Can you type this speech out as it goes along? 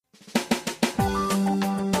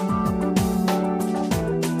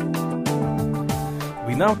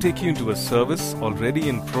now take you into a service already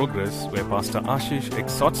in progress where Pastor Ashish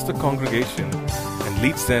exhorts the congregation and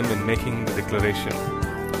leads them in making the declaration.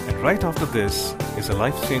 And right after this is a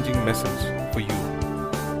life-changing message for you.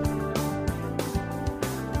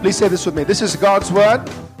 Please say this with me. This is God's word.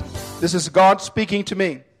 This is God speaking to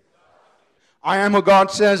me. I am who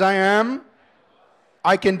God says I am.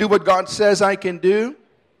 I can do what God says I can do.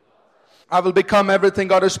 I will become everything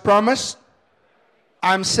God has promised.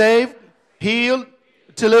 I'm saved, healed,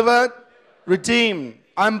 delivered, redeemed.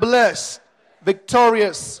 I'm blessed,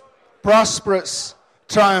 victorious, prosperous,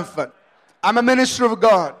 triumphant. I'm a minister of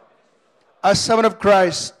God, a servant of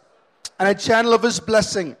Christ, and a channel of His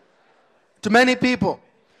blessing to many people.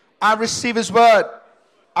 I receive His word.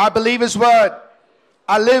 I believe His word.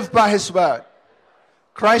 I live by His word.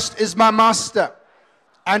 Christ is my master,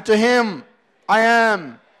 and to Him I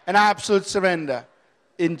am an absolute surrender.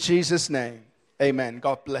 In Jesus' name, amen.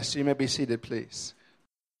 God bless you. You may be seated, please.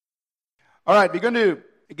 All right, we're going to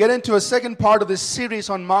get into a second part of this series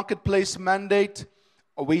on Marketplace Mandate.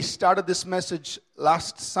 We started this message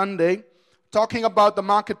last Sunday, talking about the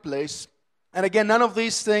marketplace. And again, none of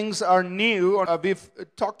these things are new. We've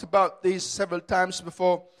talked about these several times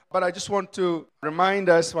before, but I just want to remind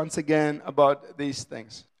us once again about these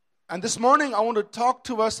things. And this morning, I want to talk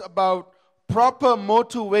to us about proper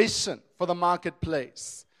motivation for the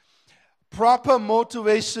marketplace. Proper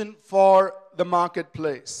motivation for the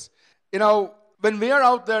marketplace. You know, when we are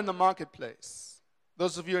out there in the marketplace,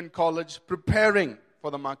 those of you in college preparing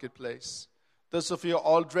for the marketplace, those of you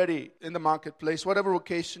already in the marketplace, whatever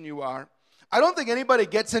vocation you are, I don't think anybody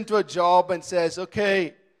gets into a job and says,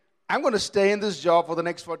 okay, I'm going to stay in this job for the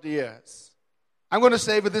next 40 years. I'm going to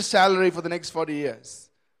stay with this salary for the next 40 years.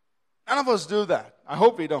 None of us do that. I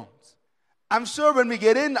hope we don't. I'm sure when we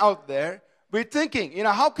get in out there, we're thinking,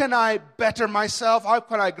 how can I better myself? How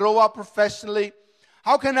can I grow up professionally?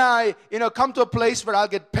 How can I, come to a place where I'll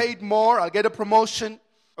get paid more, I'll get a promotion,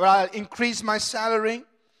 or I'll increase my salary?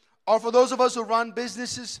 Or for those of us who run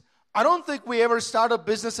businesses, I don't think we ever start a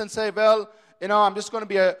business and say, well, I'm just going to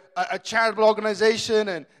be a charitable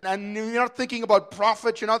organization, and you're not thinking about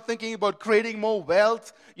profit, you're not thinking about creating more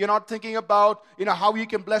wealth, you're not thinking about, how you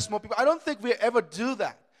can bless more people. I don't think we ever do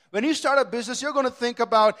that. When you start a business, you're going to think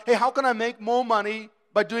about, hey, how can I make more money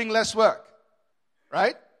by doing less work?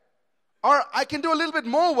 Right? Or I can do a little bit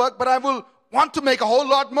more work, but I will want to make a whole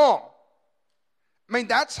lot more. I mean,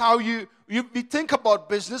 that's how we think about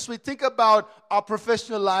business. We think about our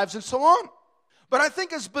professional lives and so on. But I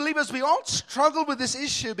think as believers, we all struggle with this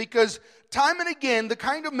issue because time and again, the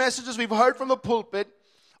kind of messages we've heard from the pulpit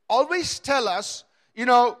always tell us,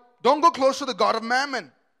 don't go close to the God of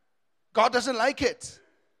Mammon. God doesn't like it.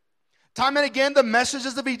 Time and again, the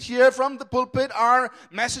messages that we hear from the pulpit are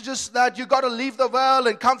messages that you got to leave the world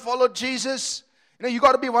and come follow Jesus. You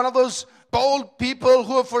got to be one of those bold people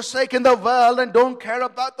who have forsaken the world and don't care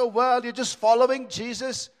about the world. You're just following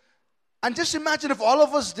Jesus. And just imagine if all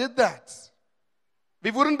of us did that.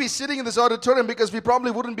 We wouldn't be sitting in this auditorium because we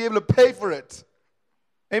probably wouldn't be able to pay for it.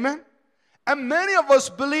 Amen? And many of us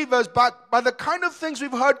believers, by the kind of things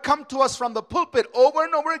we've heard come to us from the pulpit over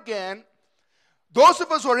and over again, those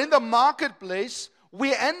of us who are in the marketplace,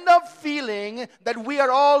 we end up feeling that we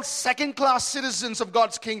are all second-class citizens of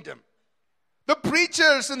God's kingdom. The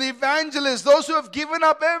preachers and the evangelists, those who have given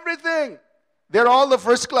up everything, they're all the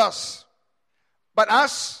first class. But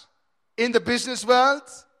us, in the business world,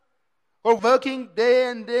 who are working day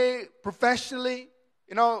and day professionally,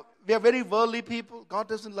 we are very worldly people. God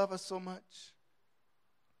doesn't love us so much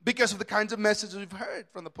because of the kinds of messages we've heard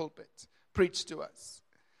from the pulpit preached to us.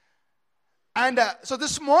 And so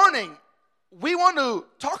this morning, we want to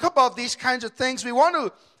talk about these kinds of things. We want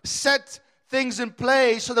to set things in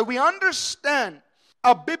place so that we understand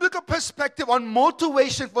a biblical perspective on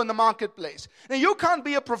motivation for the marketplace. Now, you can't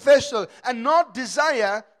be a professional and not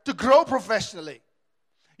desire to grow professionally.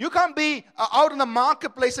 You can't be out in the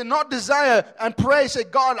marketplace and not desire and pray, say,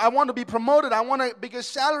 God, I want to be promoted. I want a bigger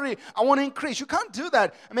salary. I want to increase. You can't do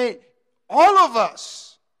that. I mean, all of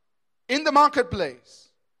us in the marketplace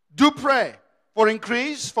do pray for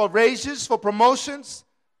increase, for raises, for promotions.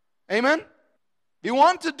 Amen? We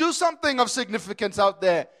want to do something of significance out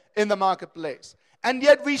there in the marketplace. And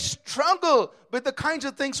yet we struggle with the kinds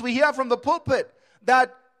of things we hear from the pulpit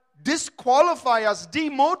that disqualify us,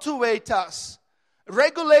 demotivate us,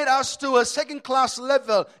 regulate us to a second-class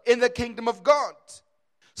level in the kingdom of God.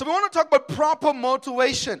 So we want to talk about proper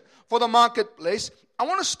motivation for the marketplace. I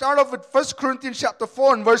want to start off with 1 Corinthians chapter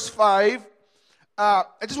 4 and verse 5. I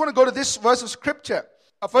just want to go to this verse of scripture.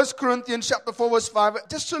 1 Corinthians chapter 4 verse 5.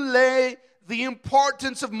 Just to lay the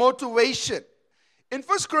importance of motivation. In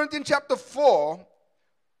 1 Corinthians chapter 4,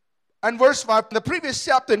 and verse 5. In the previous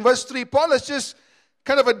chapter, in verse 3, Paul has just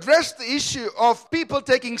kind of addressed the issue of people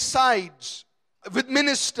taking sides with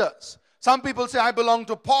ministers. Some people say, I belong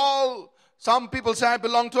to Paul. Some people say, I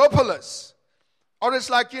belong to Apollos. Or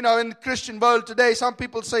it's like, in the Christian world today, some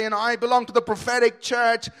people say, I belong to the prophetic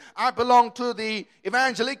church. I belong to the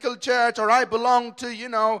evangelical church. Or I belong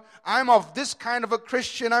to, I'm of this kind of a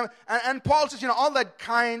Christian. And Paul says, all that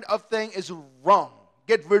kind of thing is wrong.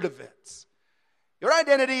 Get rid of it. Your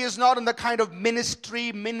identity is not in the kind of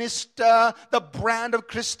minister, the brand of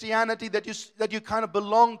Christianity that you kind of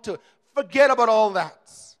belong to. Forget about all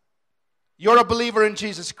that. You're a believer in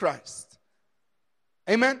Jesus Christ.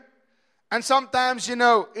 Amen? And sometimes, in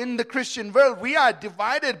the Christian world, we are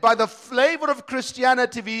divided by the flavor of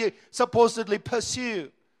Christianity we supposedly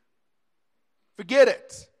pursue. Forget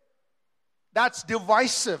it. That's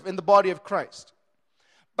divisive in the body of Christ.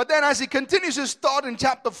 But then as he continues his thought in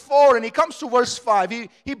chapter 4 and he comes to verse 5,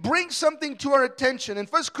 he brings something to our attention. In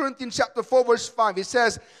 1 Corinthians chapter 4 verse 5, he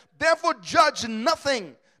says, therefore judge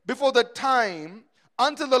nothing before the time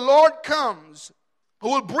until the Lord comes, who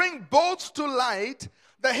will bring both to light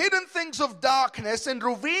the hidden things of darkness and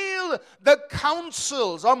reveal the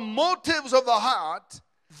counsels or motives of the heart.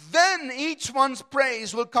 Then each one's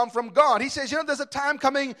praise will come from God. He says, there's a time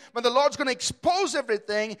coming when the Lord's going to expose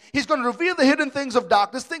everything. He's going to reveal the hidden things of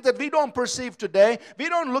darkness, things that we don't perceive today. We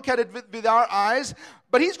don't look at it with our eyes.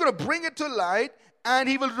 But He's going to bring it to light, and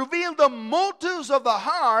He will reveal the motives of the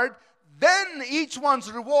heart. Then each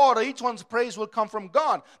one's reward or each one's praise will come from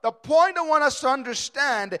God. The point I want us to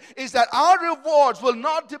understand is that our rewards will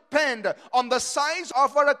not depend on the size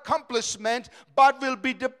of our accomplishment, but will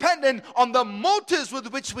be dependent on the motives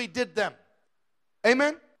with which we did them.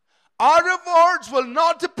 Amen? Our rewards will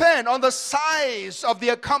not depend on the size of the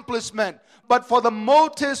accomplishment, but for the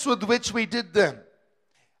motives with which we did them.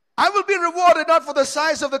 I will be rewarded not for the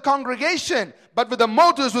size of the congregation, but with the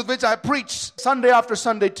motives with which I preach Sunday after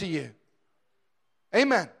Sunday to you.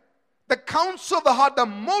 Amen. The counsel of the heart, the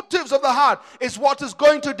motives of the heart is what is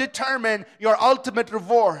going to determine your ultimate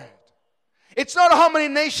reward. It's not how many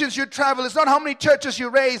nations you travel. It's not how many churches you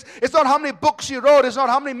raise. It's not how many books you wrote. It's not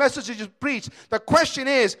how many messages you preach. The question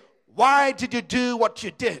is, why did you do what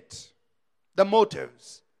you did? The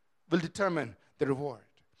motives will determine the reward.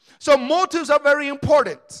 So motives are very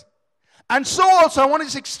important. And so also, I want to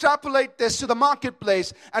just extrapolate this to the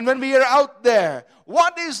marketplace. And when we are out there,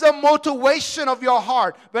 what is the motivation of your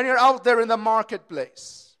heart when you're out there in the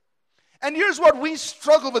marketplace? And here's what we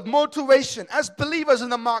struggle with, motivation as believers in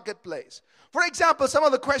the marketplace. For example, some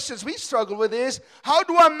of the questions we struggle with is, how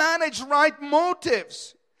do I manage right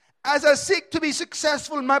motives as I seek to be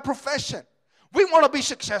successful in my profession? We want to be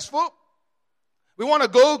successful. We want to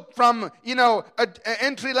go from, an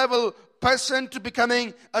entry-level person to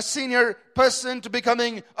becoming a senior person, to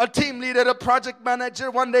becoming a team leader, a project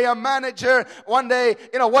manager, one day a manager, one day,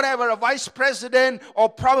 whatever, a vice president or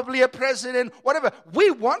probably a president, whatever.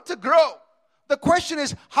 We want to grow. The question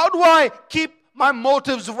is, how do I keep my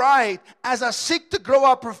motives right as I seek to grow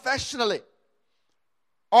up professionally?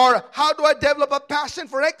 Or how do I develop a passion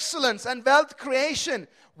for excellence and wealth creation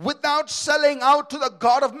without selling out to the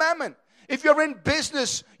god of mammon? If you're in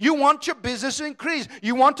business, you want your business to increase.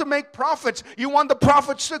 You want to make profits. You want the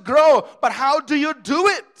profits to grow. But how do you do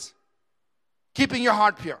it? Keeping your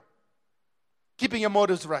heart pure. Keeping your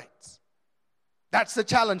motives right. That's the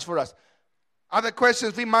challenge for us. Other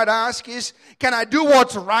questions we might ask is, can I do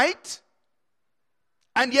what's right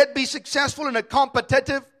and yet be successful in a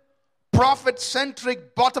competitive,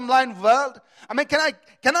 profit-centric, bottom-line world? I mean, can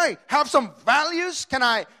I have some values? Can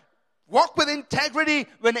I walk with integrity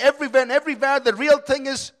when everywhere the real thing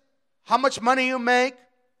is how much money you make?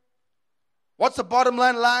 What's the bottom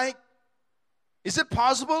line like? Is it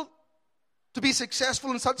possible to be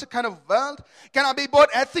successful in such a kind of world? Can I be both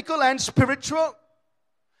ethical and spiritual?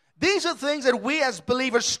 These are things that we as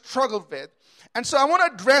believers struggle with. And so I want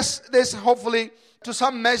to address this hopefully to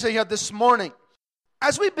some measure here this morning.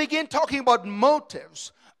 As we begin talking about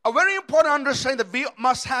motives, a very important understanding that we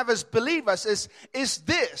must have as believers is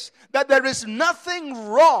this, that there is nothing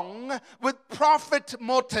wrong with profit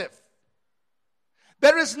motive.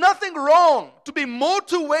 There is nothing wrong to be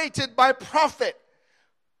motivated by profit.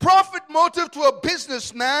 Profit motive to a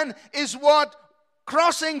businessman is what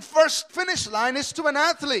crossing first finish line is to an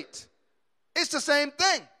athlete. It's the same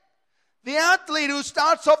thing. The athlete who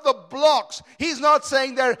starts off the blocks, he's not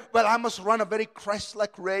saying there, well, I must run a very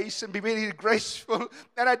Christ-like race and be really graceful,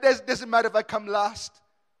 and it doesn't matter if I come last.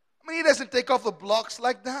 I mean, he doesn't take off the blocks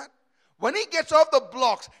like that. When he gets off the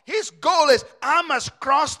blocks, his goal is, I must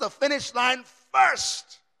cross the finish line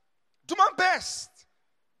first. Do my best.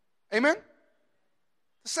 Amen?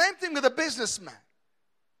 The same thing with a businessman.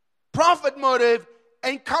 Profit motive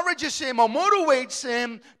encourages him or motivates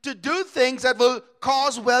him to do things that will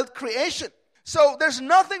cause wealth creation. So there's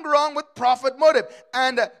nothing wrong with profit motive.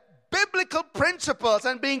 And biblical principles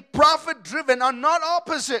and being profit driven are not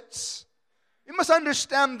opposites. You must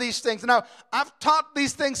understand these things. Now, I've taught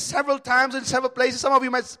these things several times in several places. Some of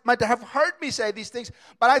you might have heard me say these things,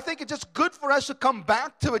 but I think it's just good for us to come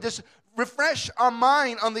back to it, just refresh our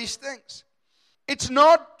mind on these things. It's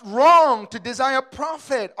not wrong to desire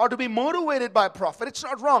profit or to be motivated by profit. It's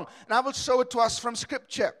not wrong. And I will show it to us from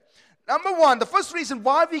Scripture. Number one, the first reason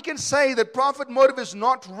why we can say that profit motive is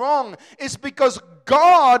not wrong is because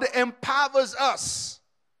God empowers us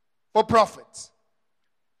for profit.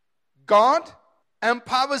 God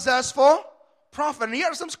empowers us for profit. And here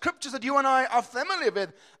are some scriptures that you and I are familiar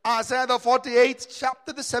with. Isaiah the 48th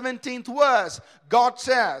chapter, the 17th verse. God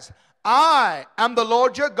says, I am the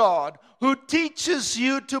Lord your God who teaches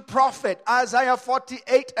you to profit. Isaiah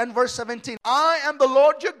 48 and verse 17. I am the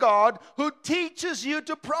Lord your God who teaches you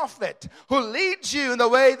to profit, who leads you in the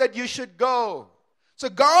way that you should go. So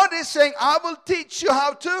God is saying, I will teach you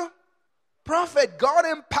how to profit. God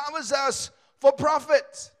empowers us for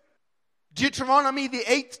profit. Deuteronomy the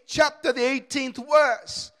 8th chapter, the 18th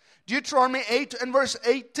verse. Deuteronomy 8 and verse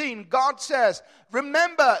 18. God says,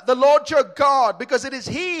 remember the Lord your God, because it is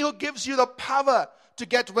He who gives you the power to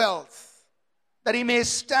get wealth, that He may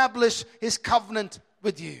establish His covenant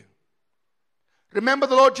with you. Remember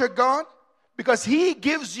the Lord your God, because He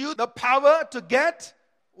gives you the power to get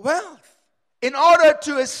wealth. In order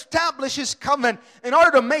to establish His covenant, in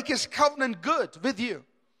order to make His covenant good with you.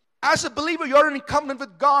 As a believer, you're in covenant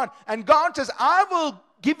with God. And God says, I will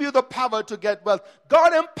give you the power to get wealth.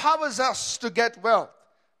 God empowers us to get wealth.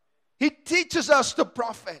 He teaches us to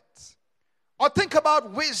profit. Or think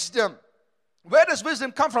about wisdom. Where does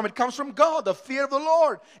wisdom come from? It comes from God. The fear of the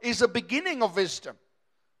Lord is the beginning of wisdom.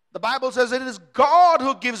 The Bible says it is God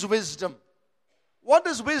who gives wisdom. What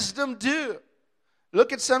does wisdom do?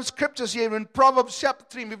 Look at some scriptures here in Proverbs chapter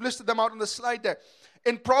 3. We've listed them out on the slide there.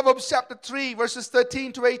 In Proverbs chapter 3, verses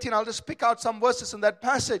 13 to 18, I'll just pick out some verses in that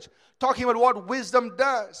passage, talking about what wisdom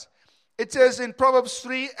does. It says in Proverbs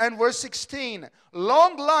 3 and verse 16,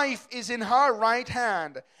 long life is in her right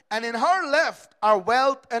hand, and in her left are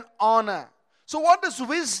wealth and honor. So what does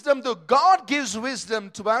wisdom do? God gives wisdom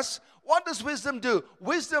to us. What does wisdom do?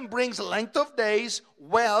 Wisdom brings length of days,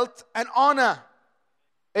 wealth, and honor.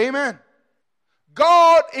 Amen.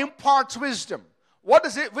 God imparts wisdom. What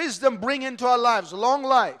does wisdom bring into our lives? Long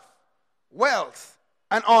life, wealth,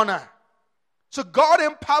 and honor. So God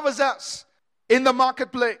empowers us in the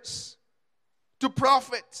marketplace to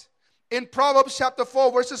profit. In Proverbs chapter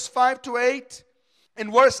 4, verses 5 to 8,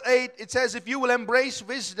 in verse 8, it says, if you will embrace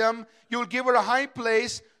wisdom, you will give her a high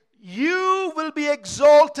place. You will be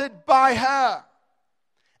exalted by her,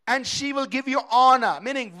 and she will give you honor.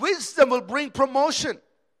 Meaning wisdom will bring promotion.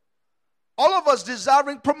 All of us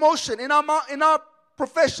desiring promotion in our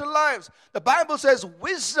professional lives. The Bible says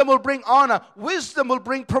wisdom will bring honor. Wisdom will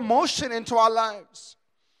bring promotion into our lives.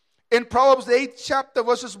 In Proverbs the 8th chapter,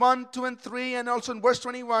 verses 1, 2, and 3, and also in verse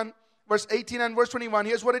 21, verse 18 and verse 21,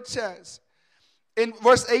 here's what it says. In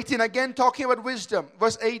verse 18, again talking about wisdom,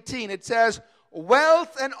 verse 18, it says,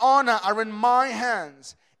 wealth and honor are in my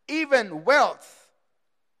hands, even wealth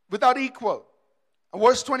without equal. And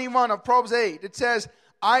verse 21 of Proverbs 8, it says,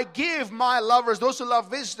 I give my lovers, those who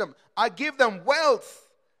love wisdom, I give them wealth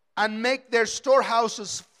and make their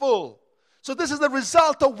storehouses full. So this is the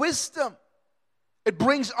result of wisdom. It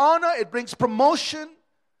brings honor, it brings promotion,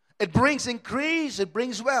 it brings increase, it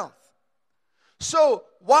brings wealth. So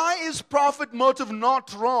why is profit motive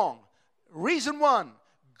not wrong? Reason one,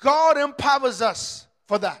 God empowers us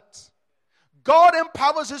for that. God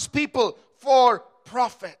empowers His people for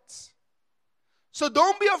profit. So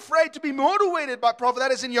don't be afraid to be motivated by profit.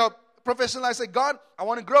 That is in your professional life. Say, God, I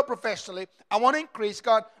want to grow professionally. I want to increase.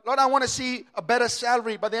 God, Lord, I want to see a better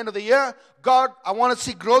salary by the end of the year. God, I want to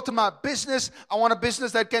see growth in my business. I want a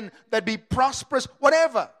business that be prosperous.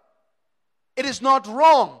 Whatever. It is not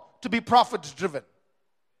wrong to be profit driven.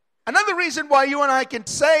 Another reason why you and I can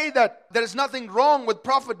say that there is nothing wrong with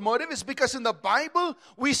profit motive is because in the Bible,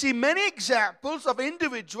 we see many examples of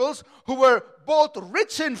individuals who were both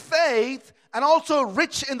rich in faith and also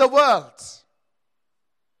rich in the world.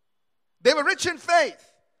 They were rich in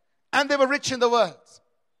faith and they were rich in the world.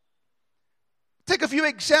 Take a few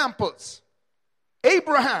examples.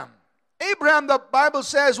 Abraham, the Bible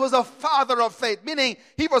says, was the father of faith, meaning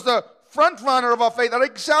he was the front runner of our faith, an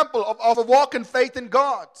example of a walk in faith in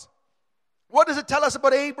God. What does it tell us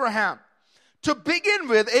about Abraham? To begin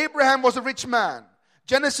with, Abraham was a rich man.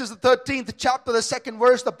 Genesis, the 13th chapter, the 2nd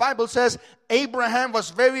verse, the Bible says, Abraham was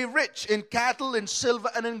very rich in cattle, in silver,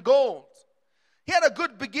 and in gold. He had a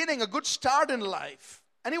good beginning, a good start in life.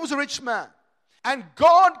 And he was a rich man. And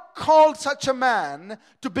God called such a man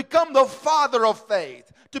to become the father of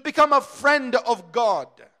faith, to become a friend of God.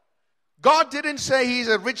 God didn't say he's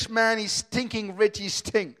a rich man, he's stinking rich, he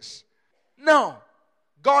stinks. No.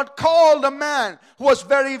 God called a man who was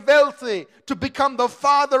very wealthy to become the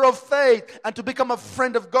father of faith and to become a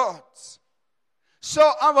friend of God's. So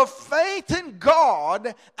our faith in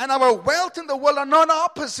God and our wealth in the world are not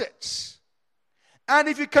opposites. And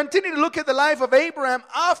if you continue to look at the life of Abraham,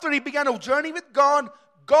 after he began a journey with God,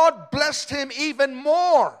 God blessed him even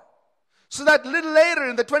more. So that little later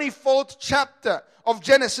in the 24th chapter of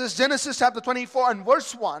Genesis chapter 24 and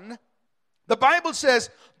verse 1, the Bible says,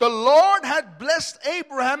 the Lord had blessed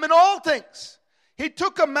Abraham in all things. He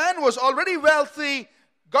took a man who was already wealthy,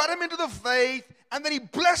 got him into the faith, and then he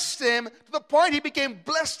blessed him to the point he became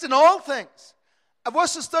blessed in all things.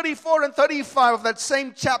 Verses 34 and 35 of that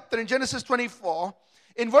same chapter in Genesis 24,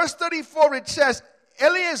 in verse 34 it says,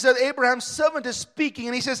 Eliezer, Abraham's servant, is speaking,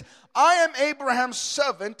 and he says, I am Abraham's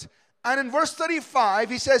servant. And in verse 35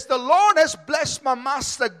 he says, the Lord has blessed my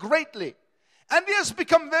master greatly. And he has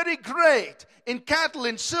become very great in cattle,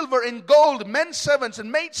 in silver, in gold, men servants and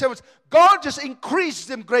maid servants. God just increased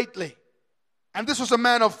him greatly. And this was a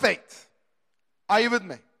man of faith. Are you with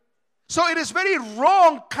me? So it is very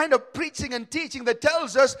wrong kind of preaching and teaching that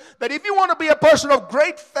tells us that if you want to be a person of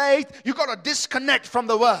great faith, you've got to disconnect from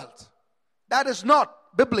the world. That is not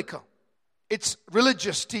biblical. It's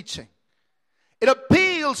religious teaching. It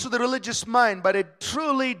appeals to the religious mind, but it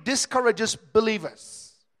truly discourages believers.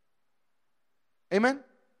 Amen?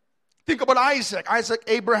 Think about Isaac. Isaac,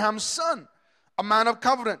 Abraham's son, a man of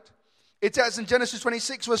covenant. It says in Genesis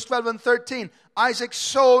 26, verse 12 and 13, Isaac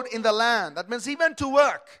sowed in the land. That means he went to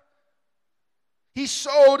work. He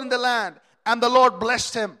sowed in the land, and the Lord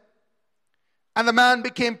blessed him. And the man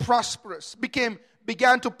became prosperous,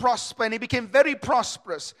 began to prosper, and he became very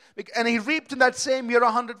prosperous. And he reaped in that same year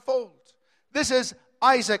 100-fold. This is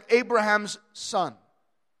Isaac, Abraham's son.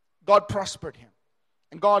 God prospered him.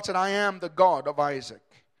 And God said, I am the God of Isaac.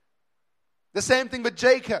 The same thing with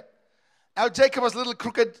Jacob. Now Jacob was a little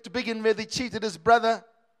crooked to begin with. He cheated his brother,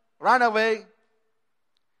 ran away.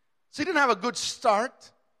 So he didn't have a good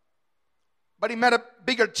start. But he met a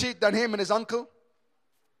bigger cheat than him and his uncle.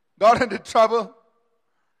 Got into trouble.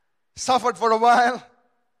 Suffered for a while.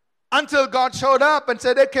 Until God showed up and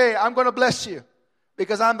said, okay, I'm going to bless you.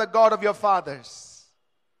 Because I'm the God of your fathers.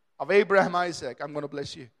 Of Abraham, Isaac, I'm going to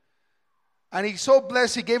bless you. And he's so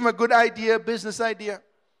blessed, he gave him a good idea, business idea,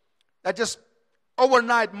 that just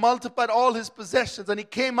overnight multiplied all his possessions. And he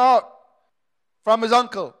came out from his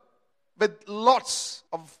uncle with lots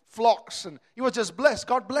of flocks. And he was just blessed.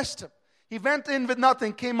 God blessed him. He went in with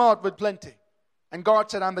nothing, came out with plenty. And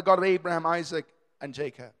God said, I'm the God of Abraham, Isaac, and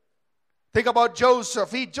Jacob. Think about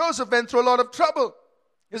Joseph. Joseph went through a lot of trouble.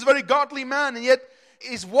 He was a very godly man, and yet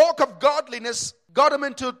his walk of godliness got him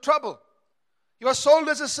into trouble. He was sold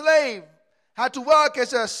as a slave. Had to work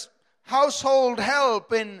as a household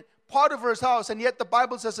help in Potiphar's house. And yet the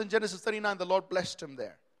Bible says in Genesis 39, the Lord blessed him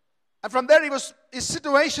there. And from there his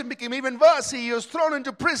situation became even worse. He was thrown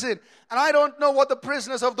into prison. And I don't know what the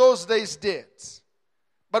prisoners of those days did.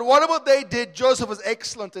 But whatever they did, Joseph was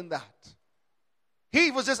excellent in that.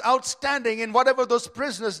 He was just outstanding in whatever those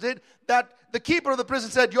prisoners did, that the keeper of the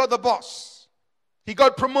prison said, you're the boss. He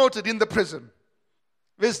got promoted in the prison.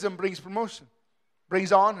 Wisdom brings promotion,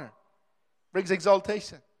 brings honor, brings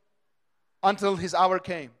exaltation, until his hour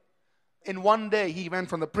came. In one day, he went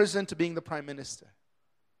from the prison to being the prime minister.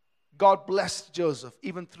 God blessed Joseph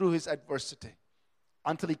even through his adversity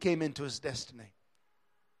until he came into his destiny.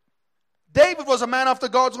 David was a man after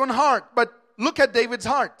God's own heart, but look at David's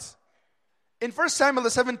heart. In 1 Samuel, the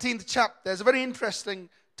 17th chapter, there's a very interesting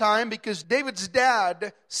time because David's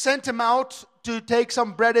dad sent him out to take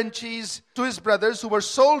some bread and cheese to his brothers who were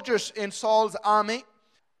soldiers in Saul's army.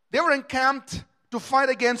 They were encamped to fight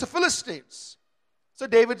against the Philistines. So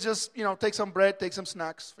David just, take some bread, take some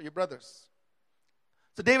snacks for your brothers.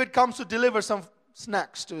 So David comes to deliver some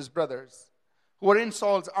snacks to his brothers who are in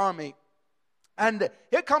Saul's army. And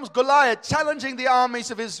here comes Goliath challenging the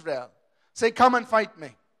armies of Israel. Saying, come and fight me.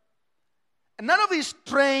 And none of these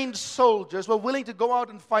trained soldiers were willing to go out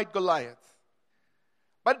and fight Goliath.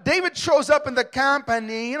 But David shows up in the camp and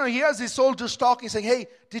he hears these soldiers talking, saying, hey,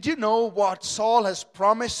 did you know what Saul has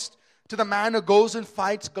promised to the man who goes and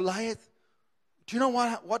fights Goliath? Do you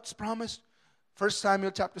know what's promised? 1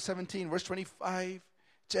 Samuel chapter 17, verse 25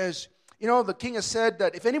 says, the king has said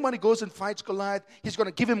that if anybody goes and fights Goliath, he's going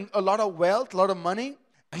to give him a lot of wealth, a lot of money.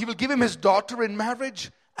 He will give him his daughter in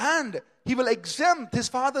marriage, and he will exempt his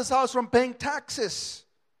father's house from paying taxes.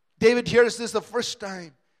 David hears this the first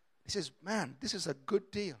time. He says, man, this is a good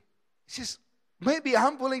deal. He says, maybe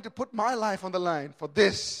I'm willing to put my life on the line for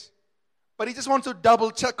this. But he just wants to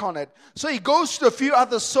double check on it. So he goes to a few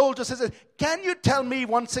other soldiers and says, can you tell me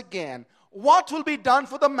once again, what will be done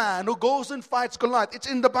for the man who goes and fights Goliath? It's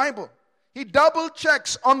in the Bible. He double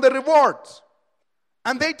checks on the reward.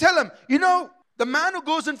 And they tell him, the man who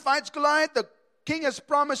goes and fights Goliath, the king has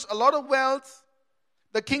promised a lot of wealth,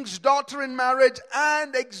 the king's daughter in marriage,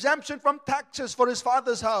 and exemption from taxes for his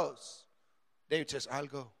father's house. David says, I'll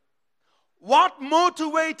go. What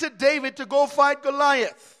motivated David to go fight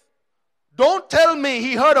Goliath? Don't tell me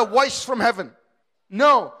he heard a voice from heaven.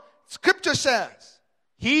 No. Scripture says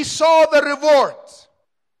he saw the reward.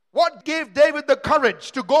 What gave David the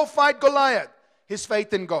courage to go fight Goliath? His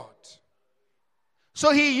faith in God.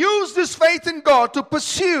 So he used his faith in God to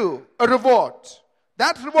pursue a reward.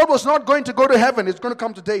 That reward was not going to go to heaven. It's going to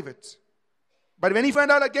come to David. But when he went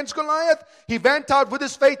out against Goliath, he went out with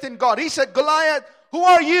his faith in God. He said, Goliath, who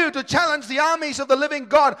are you to challenge the armies of the living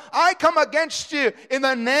God? I come against you in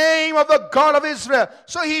the name of the God of Israel.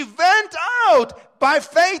 So he went out by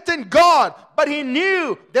faith in God. But he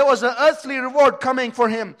knew there was an earthly reward coming for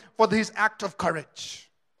him for his act of courage.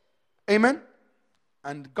 Amen?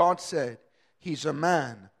 And God said, he's a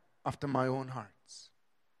man after my own heart.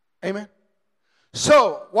 Amen?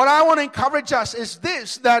 So, what I want to encourage us is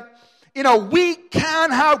this, that we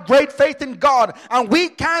can have great faith in God, and we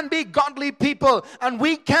can be godly people, and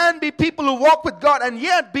we can be people who walk with God, and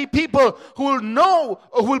yet be people who will know,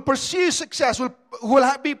 who will pursue success, who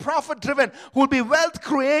will be profit-driven, who will be wealth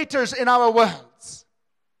creators in our worlds.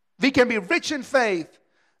 We can be rich in faith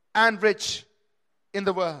and rich in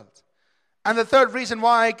the world. And the third reason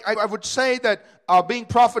why I would say that being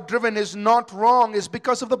profit-driven is not wrong is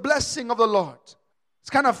because of the blessing of the Lord. It's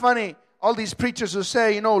kind of funny. All these preachers who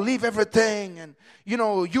say, leave everything, and you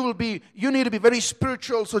need to be very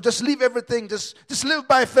spiritual, so just leave everything, just live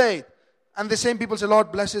by faith. And the same people say,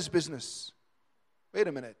 Lord, bless his business. Wait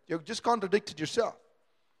a minute, you just contradicted yourself.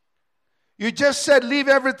 You just said leave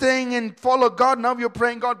everything and follow God, now you're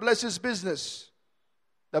praying God bless his business.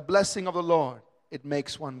 The blessing of the Lord, it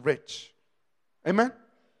makes one rich. Amen?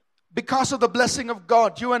 Because of the blessing of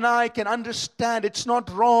God, you and I can understand it's not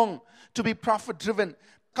wrong to be profit-driven.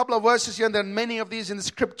 A couple of verses here, and there are many of these in the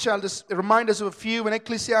scripture. I'll just remind us of a few. In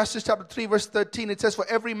Ecclesiastes chapter 3, verse 13, it says, for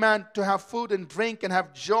every man to have food and drink and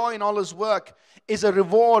have joy in all his work is a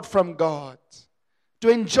reward from God. To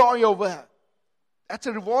enjoy your work, that's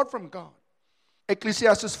a reward from God.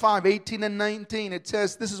 Ecclesiastes 5, 18 and 19, it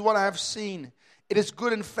says, this is what I have seen. It is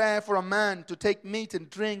good and fair for a man to take meat and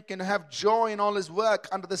drink and have joy in all his work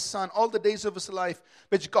under the sun, all the days of his life,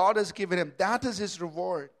 which God has given him. That is his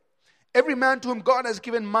reward. Every man to whom God has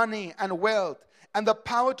given money and wealth and the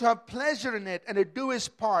power to have pleasure in it and to do his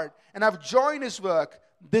part and have joy in his work,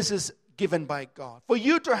 this is given by God. For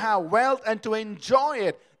you to have wealth and to enjoy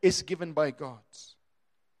it is given by God.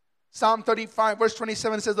 Psalm 35 verse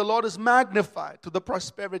 27 says, the Lord is magnified to the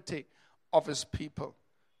prosperity of his people,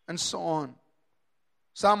 and so on.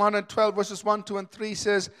 Psalm 112 verses 1, 2, and 3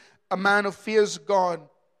 says, a man who fears God,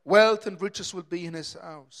 wealth and riches will be in his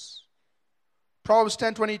house. Proverbs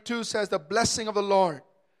 10:22 says, the blessing of the Lord,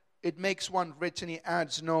 it makes one rich, and he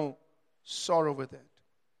adds no sorrow with it.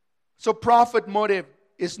 So profit motive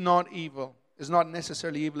is not evil, is not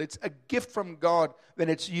necessarily evil. It's a gift from God when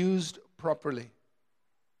it's used properly.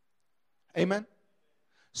 Amen?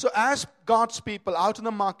 So as God's people out in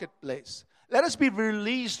the marketplace, let us be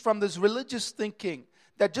released from this religious thinking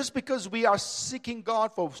that just because we are seeking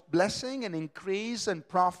God for blessing and increase and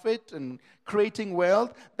profit and creating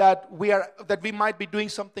wealth, that we might be doing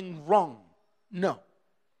something wrong. No.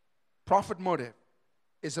 Profit motive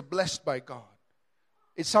is blessed by God.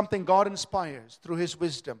 It's something God inspires through his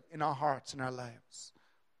wisdom in our hearts and our lives.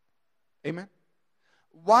 Amen?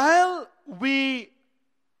 While we,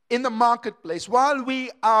 in the marketplace, while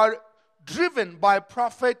we are driven by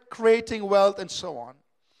profit, creating wealth, and so on,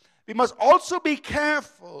 we must also be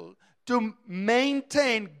careful to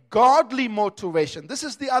maintain godly motivation. This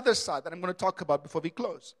is the other side that I'm going to talk about before we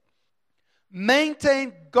close.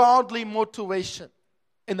 Maintain godly motivation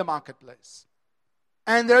in the marketplace.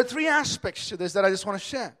 And there are three aspects to this that I just want to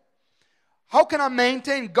share. How can I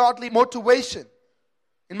maintain godly motivation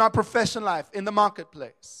in my professional life, in the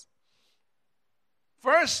marketplace?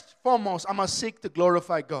 First, foremost, I must seek to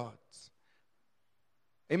glorify God.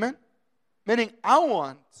 Amen? Meaning, I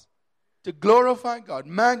want to glorify God,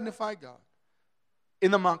 magnify God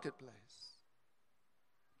in the marketplace.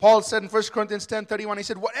 Paul said in 1 Corinthians 10:31, he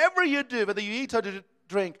said, whatever you do, whether you eat or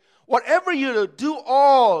drink. Whatever you do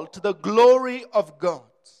all to the glory of God.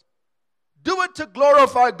 Do it to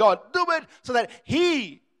glorify God. Do it so that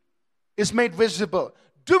He is made visible.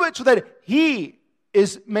 Do it so that He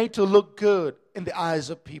is made to look good in the eyes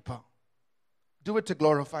of people. Do it to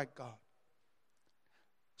glorify God.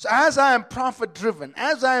 So as I am profit-driven,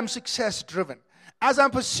 as I am success-driven, as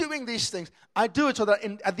I'm pursuing these things, I do it so that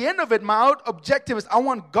at the end of it, my objective is I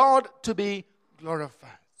want God to be glorified.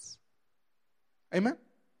 Amen?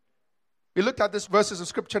 We looked at these verses of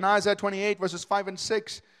Scripture in Isaiah 28, verses 5 and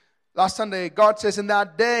 6. Last Sunday, God says, in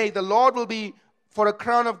that day, the Lord will be for a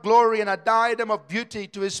crown of glory and a diadem of beauty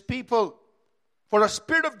to His people, for a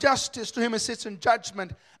spirit of justice to him who sits in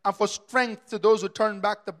judgment, and for strength to those who turn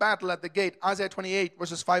back the battle at the gate. Isaiah 28,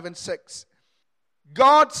 verses 5 and 6.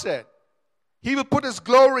 God said He will put His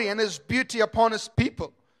glory and His beauty upon His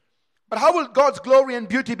people. But how will God's glory and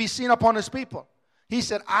beauty be seen upon His people? He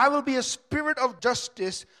said, I will be a spirit of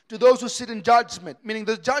justice to those who sit in judgment, meaning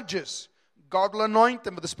the judges. God will anoint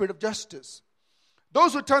them with the spirit of justice.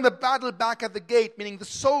 Those who turn the battle back at the gate, meaning the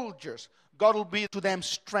soldiers, God will be to them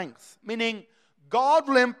strength, meaning God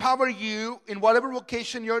will empower you in whatever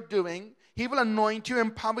vocation you're doing. He will anoint you,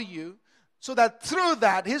 empower you, so that through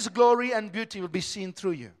that, His glory and beauty will be seen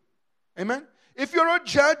through you. Amen? If you're a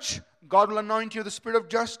judge, God will anoint you with the spirit of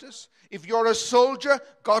justice. If you're a soldier,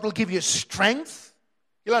 God will give you strength.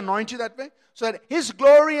 He'll anoint you that way, so that His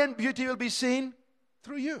glory and beauty will be seen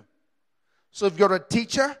through you. So if you're a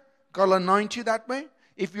teacher, God will anoint you that way.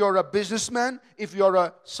 If you're a businessman, if you're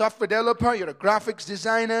a software developer, you're a graphics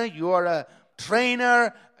designer, you are a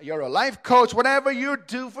trainer, you're a life coach, whatever you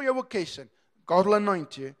do for your vocation, God will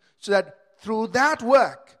anoint you so that through that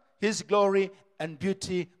work, His glory and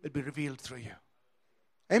beauty will be revealed through you.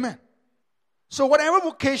 Amen. So whatever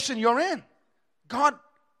vocation you're in, God,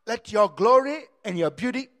 let your glory and your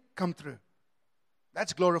beauty come through.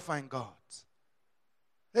 That's glorifying God.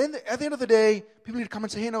 Then at the end of the day, people need to come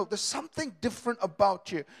and say, there's something different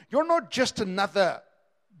about you. You're not just another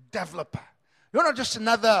developer. You're not just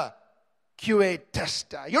another QA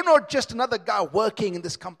tester. You're not just another guy working in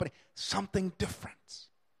this company. Something different.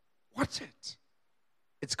 What's it?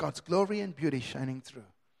 It's God's glory and beauty shining through.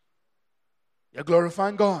 You're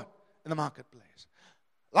glorifying God in the marketplace.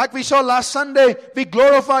 Like we saw last Sunday, we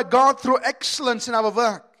glorify God through excellence in our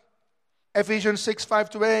work. Ephesians 6,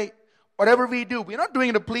 5-8. Whatever we do, we're not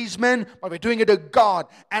doing it to please men, but we're doing it to God.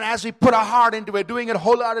 And as we put our heart into it, doing it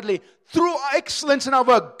wholeheartedly, through excellence in our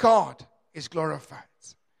work, God is glorified.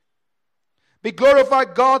 We glorify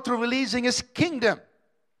God through releasing His kingdom.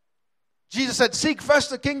 Jesus said, seek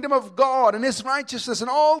first the kingdom of God and His righteousness, and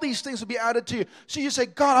all these things will be added to you. So you say,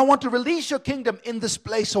 God, I want to release your kingdom in this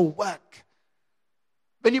place of work.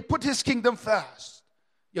 When you put His kingdom first,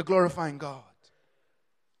 you're glorifying God.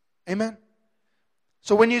 Amen?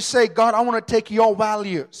 So when you say, God, I want to take your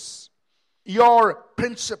values, your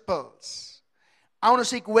principles, I want to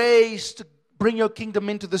seek ways to bring your kingdom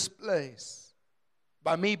into this place.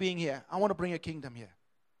 By me being here, I want to bring your kingdom here.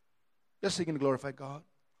 Just seeking to glorify God.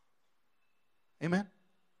 Amen.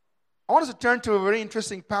 I want us to turn to a very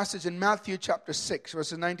interesting passage in Matthew chapter 6,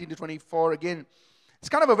 verses 19-24. Again, it's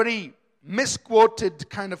kind of a very misquoted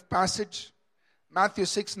kind of passage. Matthew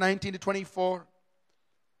 6, 19-24,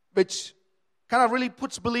 which kind of really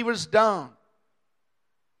puts believers down.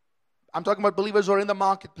 I'm talking about believers who are in the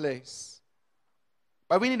marketplace.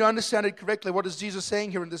 But we need to understand it correctly. What is Jesus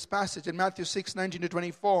saying here in this passage in Matthew 6,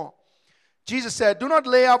 19-24? Jesus said, do not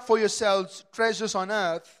lay up for yourselves treasures on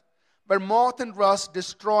earth, where moth and rust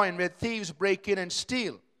destroy and where thieves break in and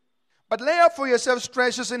steal. But lay up for yourselves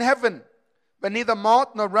treasures in heaven, where neither moth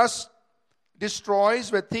nor rust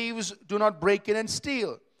destroys, where thieves do not break in and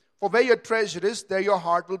steal. For where your treasure is, there your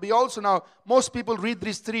heart will be also. Now, most people read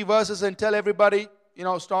these 3 verses and tell everybody,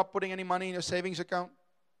 stop putting any money in your savings account.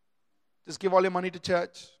 Just give all your money to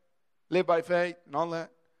church. Live by faith and all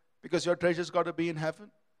that. Because your treasure's got to be in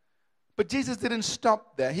heaven. But Jesus didn't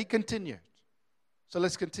stop there. He continued. So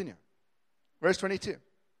let's continue. Verse 22.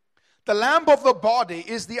 The lamp of the body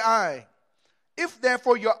is the eye. If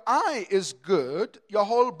therefore your eye is good, your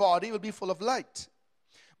whole body will be full of light.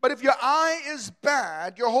 But if your eye is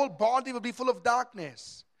bad, your whole body will be full of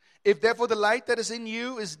darkness. If therefore the light that is in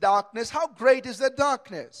you is darkness, how great is that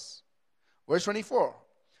darkness? Verse 24.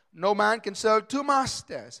 No man can serve 2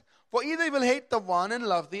 masters, for either he will hate the one and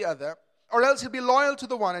love the other, or else he'll be loyal to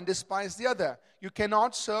the one and despise the other. You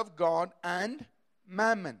cannot serve God and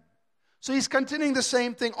mammon. So he's continuing the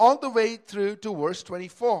same thing all the way through to verse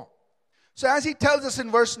 24. So as he tells us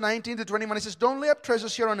in verse 19-21, he says, don't lay up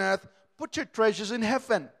treasures here on earth, put your treasures in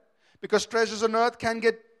heaven. Because treasures on earth can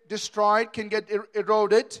get destroyed, can get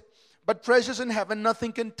eroded. but treasures in heaven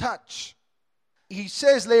nothing can touch. He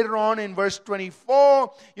says later on in verse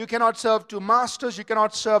 24, you cannot serve two masters. You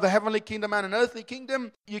cannot serve a heavenly kingdom and an earthly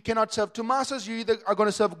kingdom. You cannot serve two masters. You either are going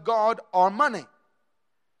to serve God or money.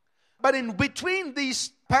 But in between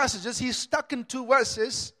these passages, he's stuck in two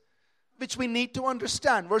verses which we need to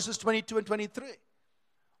understand, verses 22 and 23,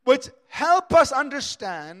 which help us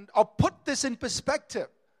understand or put this in perspective.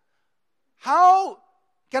 How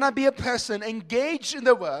can I be a person engaged in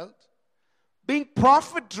the world, being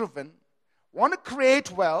profit-driven, want to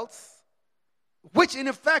create wealth, which in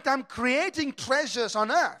effect I'm creating treasures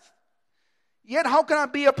on earth. Yet how can I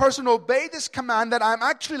be a person who obey this command that I'm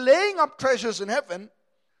actually laying up treasures in heaven,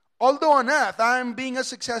 although on earth I'm being a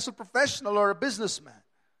successful professional or a businessman?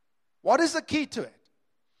 What is the key to it?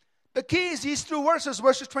 The key is these two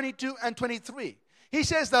verses 22 and 23. He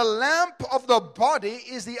says the lamp of the body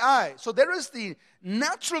is the eye. So there is the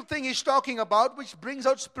natural thing he's talking about, which brings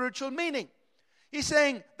out spiritual meaning. He's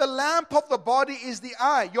saying the lamp of the body is the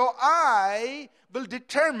eye. Your eye will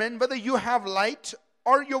determine whether you have light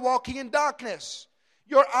or you're walking in darkness.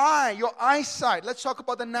 Your eye, your eyesight. Let's talk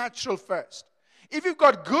about the natural first. If you've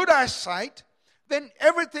got good eyesight, then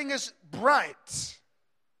everything is bright.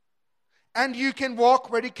 And you can walk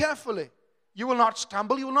very carefully. You will not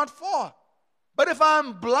stumble, you will not fall. But if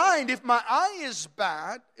I'm blind, if my eye is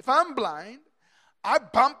bad, if I'm blind, I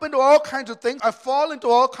bump into all kinds of things. I fall into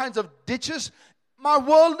all kinds of ditches. My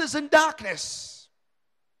world is in darkness.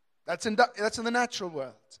 That's in the natural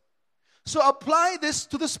world. So apply this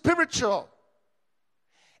to the spiritual.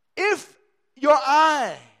 If your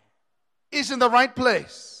eye is in the right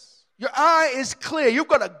place, your eye is clear, you've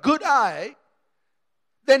got a good eye,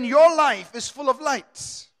 then your life is full of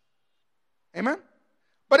light. Amen?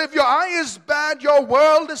 But if your eye is bad, your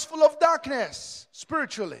world is full of darkness,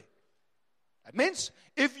 spiritually. That means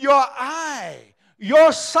if your eye,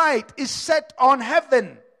 your sight is set on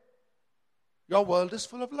heaven, your world is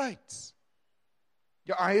full of light.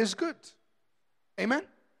 Your eye is good. Amen?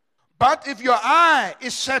 But if your eye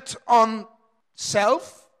is set on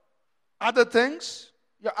self, other things,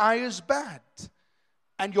 your eye is bad.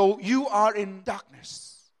 And you are in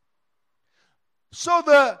darkness. So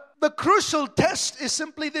the crucial test is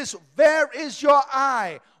simply this. Where is your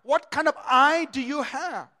eye? What kind of eye do you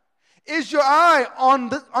have? Is your eye on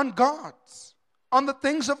God? On the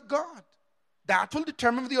things of God? That will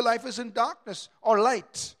determine whether your life is in darkness or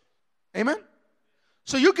light. Amen?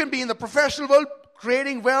 So you can be in the professional world,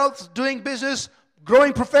 creating wealth, doing business,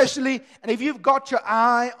 growing professionally, and if you've got your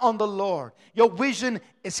eye on the Lord, your vision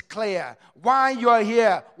is clear. Why you are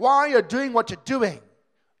here, why you're doing what you're doing,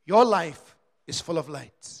 your life is full of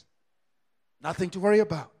light. Nothing to worry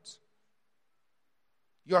about.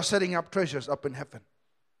 You are setting up treasures up in heaven.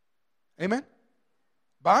 Amen?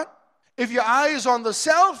 But if your eye is on the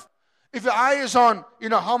self, if your eye is on,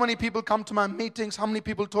 how many people come to my meetings, how many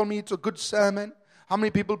people told me it's a good sermon, how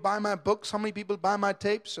many people buy my books, how many people buy my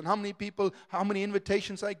tapes, and how many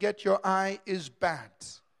invitations I get, your eye is bad.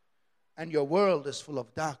 And your world is full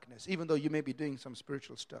of darkness, even though you may be doing some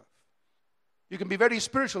spiritual stuff. You can be very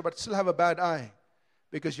spiritual but still have a bad eye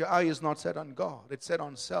because your eye is not set on God. It's set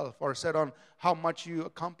on self or set on how much you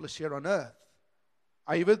accomplish here on earth.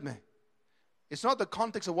 Are you with me? It's not the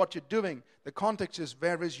context of what you're doing. The context is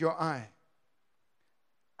where is your eye?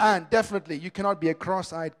 And definitely you cannot be a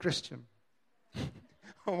cross-eyed Christian.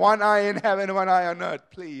 One eye in heaven, one eye on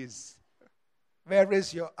earth, please. Where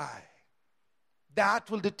is your eye? That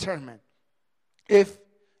will determine if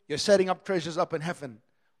you're setting up treasures up in heaven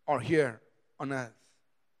or here on earth.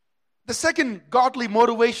 The second godly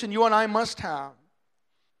motivation you and I must have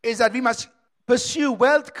is that we must pursue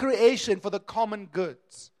wealth creation for the common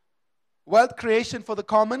goods. Wealth creation for the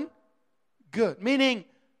common good. Meaning,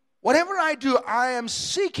 whatever I do, I am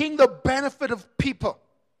seeking the benefit of people.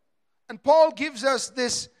 And Paul gives us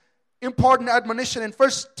this important admonition in 1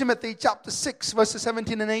 Timothy chapter 6, verses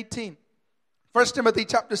 17 and 18. 1 Timothy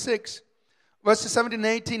chapter 6, verses 17 and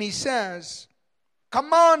 18, he says,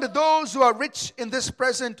 command those who are rich in this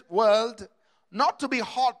present world not to be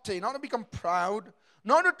haughty, not to become proud,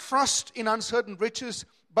 not to trust in uncertain riches,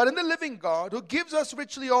 but in the living God who gives us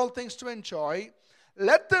richly all things to enjoy.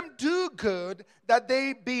 Let them do good, that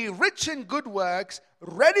they be rich in good works,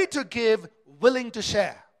 ready to give, willing to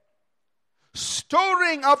share,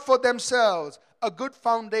 storing up for themselves a good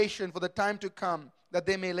foundation for the time to come, that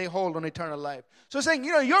they may lay hold on eternal life. So saying,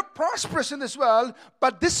 you're prosperous in this world,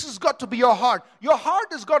 but this has got to be your heart. Your heart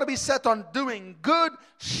has got to be set on doing good,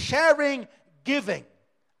 sharing, giving.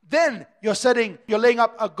 Then you're laying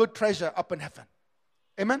up a good treasure up in heaven.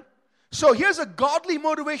 Amen? So here's a godly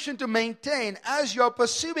motivation to maintain as you're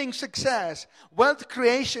pursuing success, wealth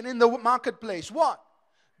creation in the marketplace. What?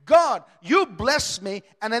 God, you bless me,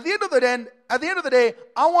 and at the end of the day,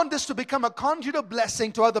 I want this to become a conduit of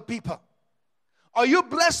blessing to other people. Or you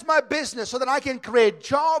bless my business so that I can create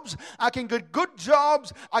jobs, I can get good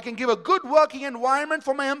jobs, I can give a good working environment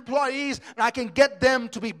for my employees, and I can get them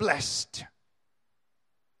to be blessed.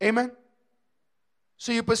 Amen?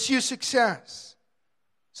 So you pursue success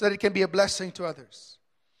so that it can be a blessing to others.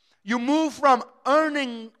 You move from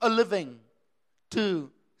earning a living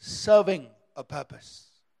to serving a purpose.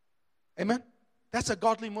 Amen? That's a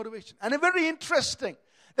godly motivation. And it's very interesting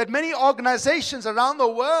that many organizations around the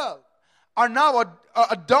world are now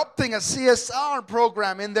adopting a CSR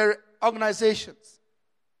program in their organizations.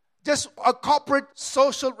 Just a corporate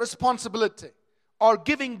social responsibility or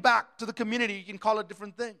giving back to the community. You can call it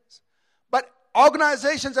different things. But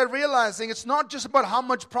organizations are realizing it's not just about how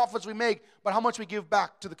much profits we make, but how much we give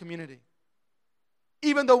back to the community.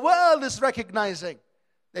 Even the world is recognizing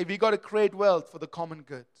that we got to create wealth for the common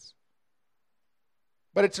goods.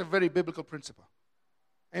 But it's a very biblical principle.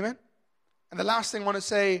 Amen? And the last thing I want to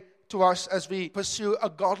say to us as we pursue a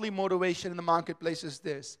godly motivation in the marketplace is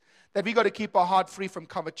this, that we got to keep our heart free from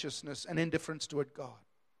covetousness and indifference toward God.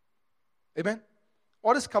 Amen?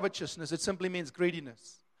 What is covetousness? It simply means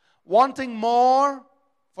greediness. Wanting more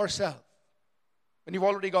for self when you've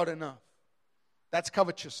already got enough. That's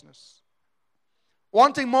covetousness.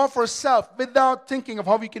 Wanting more for self without thinking of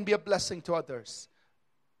how we can be a blessing to others.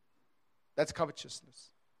 That's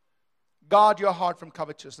covetousness. Guard your heart from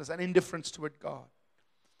covetousness and indifference toward God.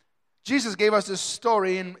 Jesus gave us this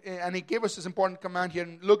story, and He gave us this important command here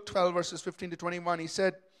in Luke 12, verses 15 to 21. He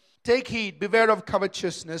said, "Take heed, beware of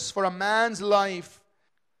covetousness, for a man's life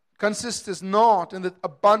consists not in the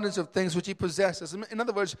abundance of things which he possesses." In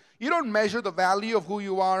other words, you don't measure the value of who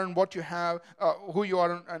you are and what you have, who you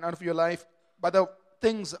are and out of your life, by the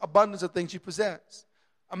abundance of things you possess.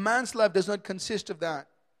 A man's life does not consist of that.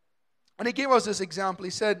 And He gave us this example.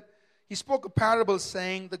 He spoke a parable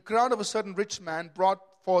saying, the ground of a certain rich man brought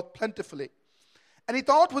forth plentifully. And he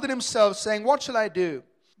thought within himself, saying, "What shall I do?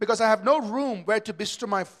 Because I have no room where to bestow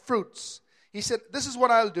my fruits." He said, "This is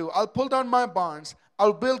what I'll do. I'll pull down my barns,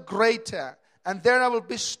 I'll build greater, and there I will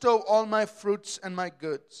bestow all my fruits and my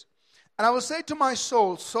goods. And I will say to my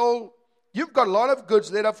soul, soul, you've got a lot of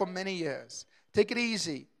goods laid up for many years. Take it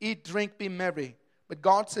easy, eat, drink, be merry." But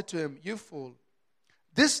God said to him, "You fool,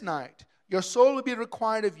 this night your soul will be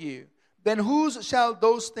required of you. Then whose shall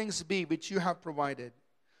those things be which you have provided?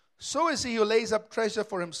 So is he who lays up treasure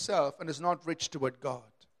for himself and is not rich toward God."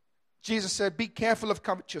 Jesus said, be careful of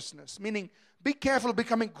covetousness, meaning be careful of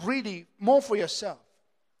becoming greedy more for yourself.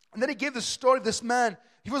 And then He gave the story of this man.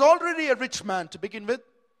 He was already a rich man to begin with.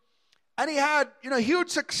 And he had,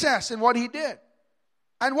 huge success in what he did.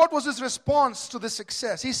 And what was his response to this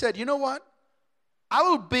success? He said, "You know what? I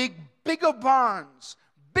will build bigger barns,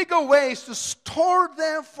 bigger ways to store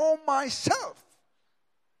them for myself."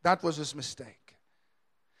 That was his mistake.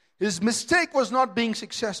 His mistake was not being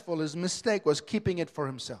successful. His mistake was keeping it for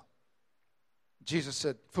himself. Jesus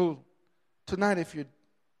said, "Fool, tonight if your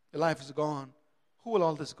life is gone, who will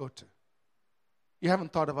all this go to? You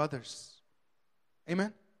haven't thought of others."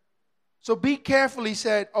 Amen? So be careful, He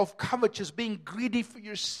said, of covetous, being greedy for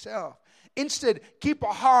yourself. Instead, keep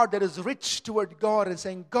a heart that is rich toward God and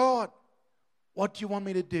saying, "God, what do you want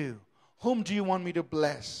me to do? Whom do you want me to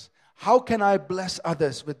bless? How can I bless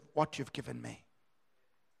others with what you've given me?"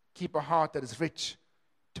 Keep a heart that is rich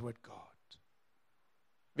toward God.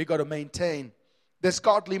 We got to maintain this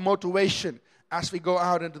godly motivation as we go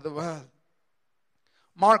out into the world.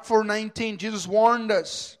 Mark 4:19, Jesus warned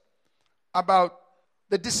us about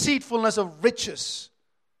the deceitfulness of riches,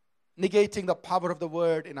 negating the power of the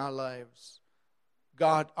word in our lives.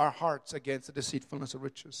 Guard our hearts against the deceitfulness of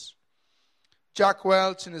riches. Jack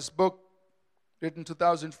Welch, in his book, written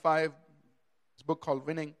 2005, his book called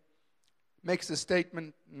Winning, makes a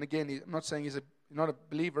statement, and again, I'm not saying he's not a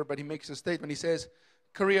believer, but he makes a statement. He says,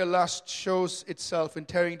 "Career lust shows itself in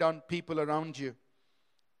tearing down people around you,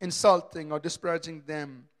 insulting or disparaging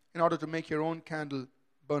them in order to make your own candle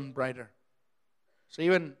burn brighter." So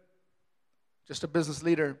even just a business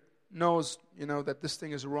leader knows, that this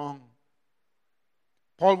thing is wrong.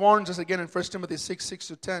 Paul warns us again in 1 Timothy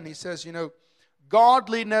 6:6-10. He says,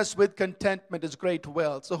 godliness with contentment is great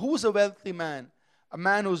wealth. So who's a wealthy man? A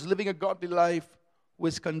man who's living a godly life, who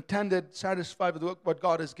is contented, satisfied with what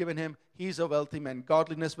God has given him. He's a wealthy man.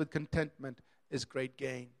 Godliness with contentment is great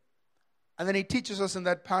gain. And then he teaches us in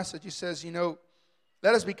that passage, he says,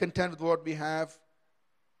 let us be content with what we have.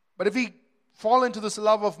 But if we fall into this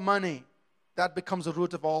love of money, that becomes the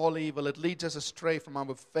root of all evil. It leads us astray from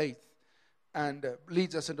our faith and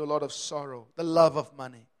leads us into a lot of sorrow, the love of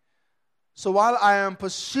money. So while I am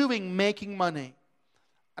pursuing making money,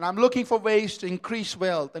 and I'm looking for ways to increase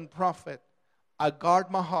wealth and profit, I guard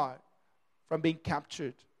my heart from being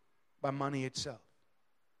captured by money itself.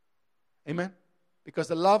 Amen? Because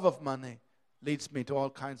the love of money leads me to all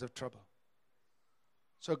kinds of trouble.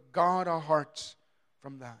 So guard our hearts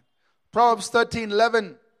from that. Proverbs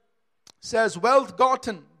 13:11 says, wealth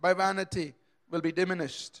gotten by vanity will be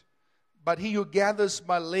diminished, but he who gathers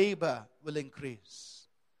by labor will increase.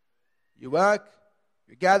 You work,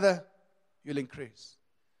 you gather, you'll increase.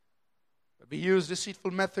 But we use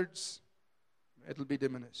deceitful methods, it'll be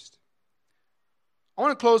diminished. I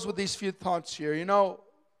want to close with these few thoughts here. You know,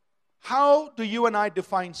 how do you and I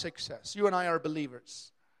define success? You and I are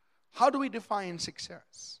believers. How do we define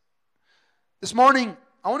success? This morning,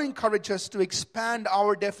 I want to encourage us to expand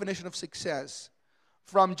our definition of success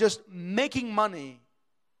from just making money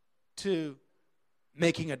to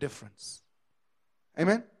making a difference.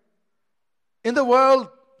 Amen? In the world,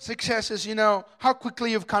 success is, how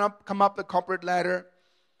quickly you've come up the corporate ladder,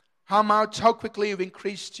 how quickly you've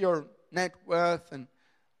increased your net worth, and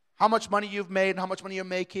how much money you've made and how much money you're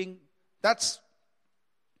making. That's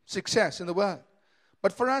success in the world.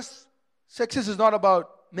 But for us, success is not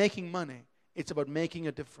about making money. It's about making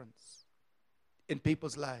a difference in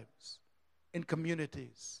people's lives, in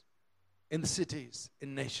communities, in cities,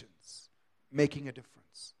 in nations. Making a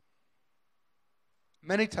difference.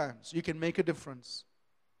 Many times you can make a difference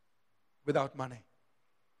without money.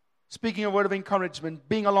 Speaking a word of encouragement,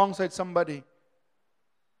 being alongside somebody,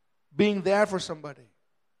 being there for somebody,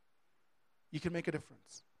 you can make a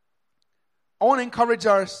difference. I want to encourage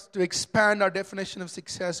us to expand our definition of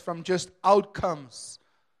success from just outcomes,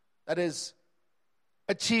 that is,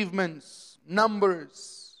 achievements,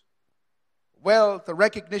 numbers, wealth, or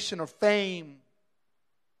recognition, or fame.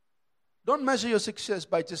 Don't measure your success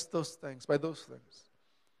by just those things, But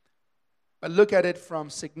look at it from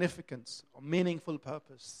significance or meaningful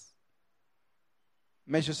purpose.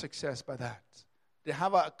 Measure success by that. They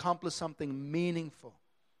have accomplished something meaningful,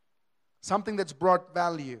 something that's brought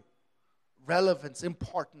value, relevance,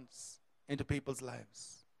 importance into people's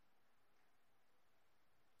lives.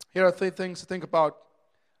 Here are 3 things to think about.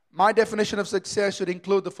 My definition of success should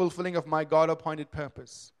include the fulfilling of my God-appointed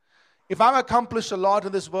purpose. If I've accomplished a lot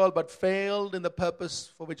in this world but failed in the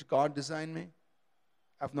purpose for which God designed me,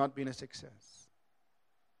 I've not been a success.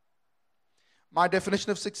 My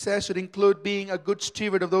definition of success should include being a good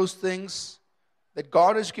steward of those things that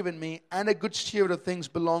God has given me and a good steward of things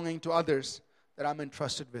belonging to others that I'm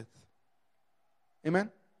entrusted with.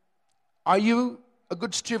 Amen? Are you a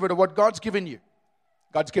good steward of what God's given you?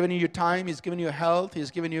 God's given you your time. He's given you health.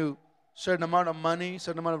 He's given you a certain amount of money,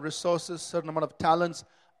 certain amount of resources, certain amount of talents.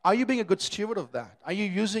 Are you being a good steward of that? Are you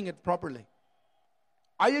using it properly?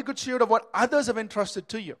 Are you a good steward of what others have entrusted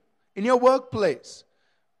to you? In your workplace,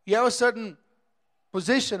 you have a certain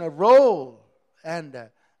position, a role, and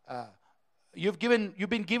you've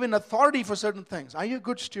been given authority for certain things. Are you a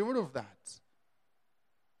good steward of that?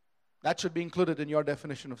 That should be included in your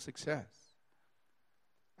definition of success.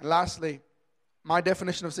 And lastly, my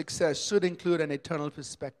definition of success should include an eternal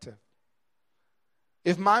perspective.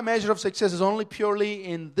 If my measure of success is only purely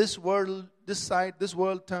in this world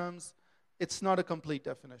terms, it's not a complete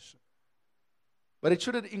definition. But it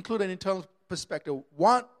should include an eternal perspective.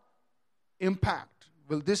 What impact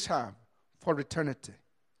will this have for eternity?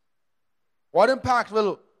 What impact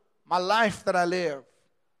will my life that I live,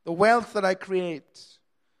 the wealth that I create,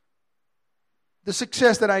 the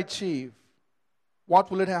success that I achieve, what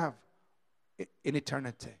will it have in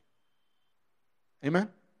eternity? Amen?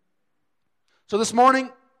 So this morning,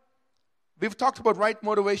 we've talked about right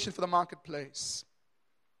motivation for the marketplace.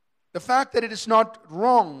 The fact that it is not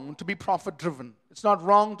wrong to be profit-driven. It's not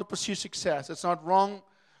wrong to pursue success. It's not wrong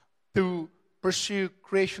to pursue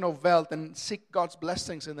creation of wealth and seek God's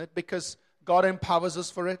blessings in it because God empowers us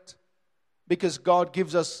for it, because God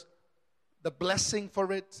gives us the blessing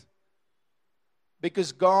for it,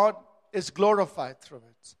 because God is glorified through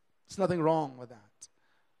it. There's nothing wrong with that.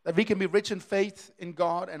 That we can be rich in faith in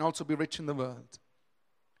God and also be rich in the world.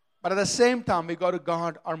 But at the same time, we got to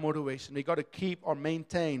guard our motivation. We got to keep or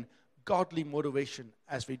maintain godly motivation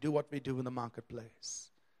as we do what we do in the marketplace.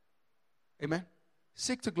 Amen?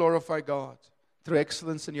 Seek to glorify God through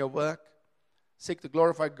excellence in your work. Seek to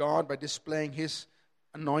glorify God by displaying His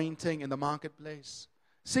anointing in the marketplace.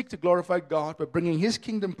 Seek to glorify God by bringing His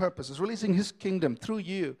kingdom purposes, releasing His kingdom through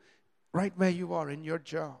you, right where you are in your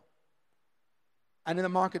job. And in the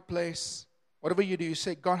marketplace, whatever you do, you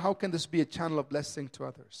say, God, how can this be a channel of blessing to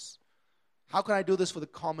others? How can I do this for the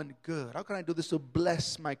common good? How can I do this to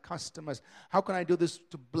bless my customers? How can I do this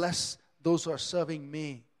to bless those who are serving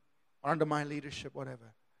me or under my leadership,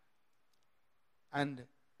 whatever? And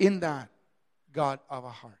in that, guard our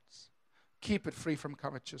hearts. Keep it free from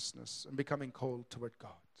covetousness and becoming cold toward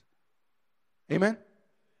God. Amen?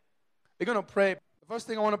 We're going to pray. The first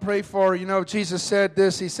thing I want to pray for, Jesus said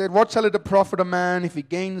this. He said, what shall it profit a man if he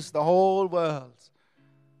gains the whole world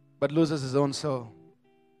but loses his own soul?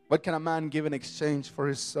 What can a man give in exchange for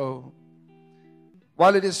his soul?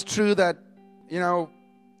 While it is true that,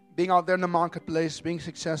 being out there in the marketplace, being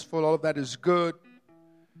successful, all of that is good,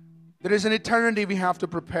 there is an eternity we have to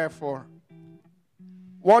prepare for.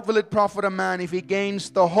 What will it profit a man if he gains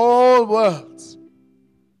the whole world,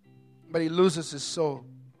 but he loses his soul?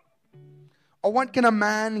 Or what can a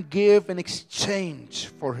man give in exchange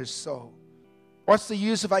for his soul? What's the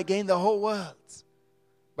use if I gain the whole world,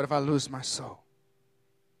 but if I lose my soul?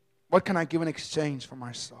 What can I give in exchange for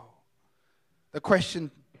my soul?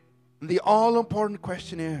 The all-important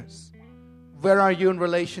question is, where are you in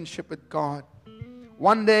relationship with God?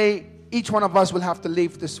 One day, each one of us will have to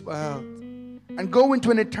leave this world and go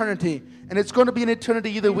into an eternity. And it's going to be an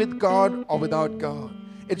eternity either with God or without God.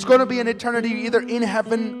 It's going to be an eternity either in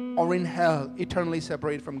heaven or in hell, eternally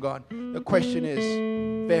separated from God. The question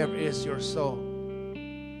is, where is your soul?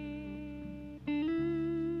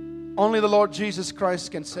 Only the Lord Jesus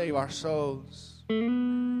Christ can save our souls.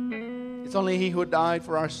 It's only He who died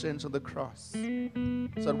for our sins on the cross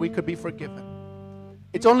so that we could be forgiven.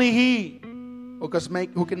 It's only He who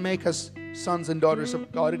can make us sons and daughters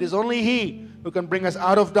of God. It is only He who can bring us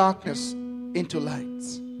out of darkness into light.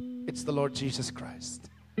 It's the Lord Jesus Christ.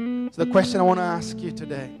 So the question I want to ask you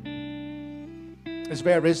today is,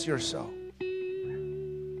 where is your soul?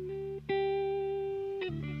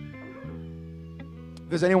 If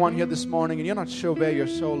there's anyone here this morning and you're not sure where your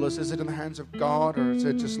soul is it in the hands of God or is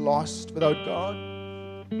it just lost without God?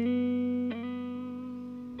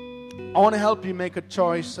 I want to help you make a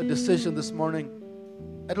choice, a decision this morning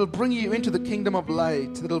that will bring you into the kingdom of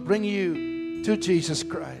light, that will bring you to Jesus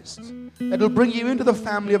Christ, that will bring you into the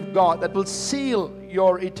family of God, that will seal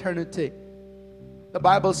your eternity. The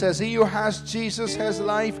Bible says, he who has Jesus has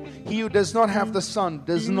life. He who does not have the Son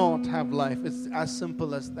does not have life. It's as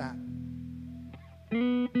simple as that.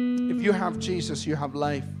 If you have Jesus, you have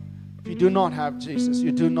life. If you do not have Jesus,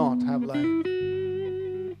 you do not have life.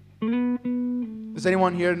 Is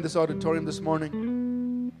anyone here in this auditorium this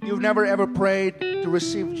morning? You've never ever prayed to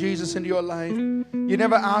receive Jesus into your life. You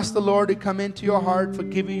never asked the Lord to come into your heart,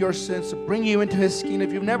 forgive you your sins, to bring you into His kingdom.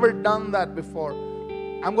 If you've never done that before,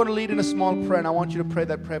 I'm going to lead in a small prayer and I want you to pray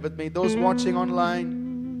that prayer with me. Those watching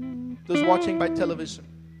online, those watching by television,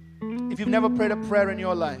 if you've never prayed a prayer in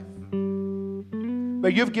your life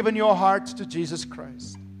where you've given your heart to Jesus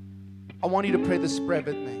Christ, I want you to pray this prayer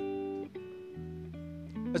with me.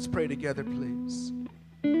 Let's pray together, please.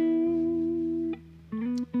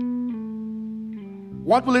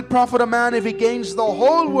 What will it profit a man if he gains the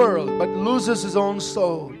whole world but loses his own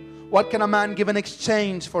soul? What can a man give in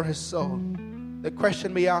exchange for his soul? The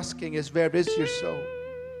question we're asking is, where is your soul?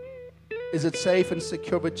 Is it safe and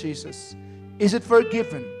secure with Jesus? Is it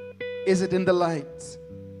forgiven? Is it in the light?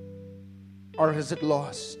 Or is it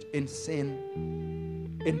lost in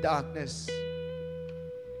sin, in darkness?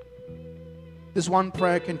 This one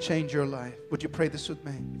prayer can change your life. Would you pray this with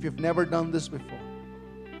me? If you've never done this before.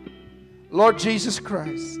 Lord Jesus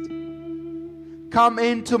Christ, come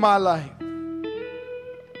into my life.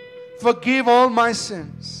 Forgive all my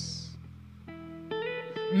sins.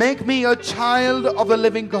 Make me a child of the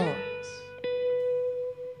living God.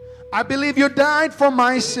 I believe you died for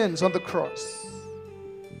my sins on the cross.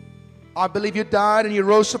 I believe you died and you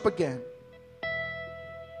rose up again.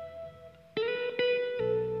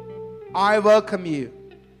 I welcome you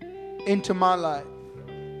into my life.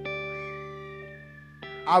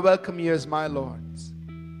 I welcome you as my Lord.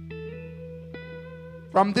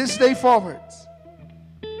 From this day forward,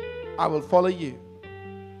 I will follow you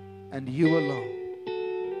and you alone.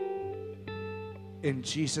 In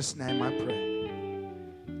Jesus' name I pray.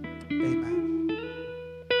 Amen.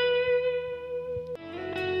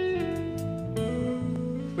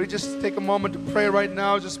 We just take a moment to pray right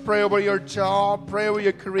now. Just pray over your job, pray over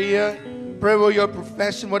your career, pray over your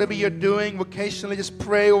profession, whatever you're doing vocationally, just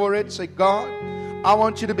pray over it. Say, God, I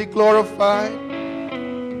want you to be glorified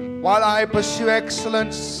while I pursue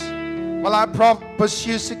excellence, while I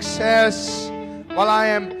pursue success, while I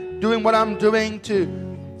am doing what I'm doing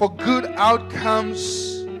for good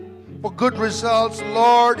outcomes, for good results.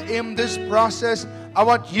 Lord, in this process, I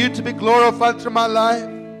want you to be glorified through my life.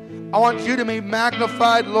 I want you to be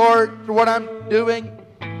magnified, Lord, through what I'm doing.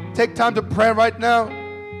 Take time to pray right now.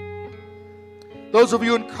 Those of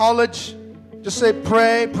you in college, just say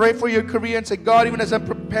pray for your career and say, God, even as I'm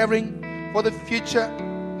preparing for the future,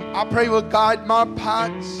 I pray you will guide my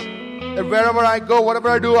paths. That wherever I go, whatever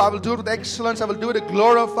I do, I will do it with excellence. I will do it to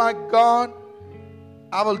glorify God.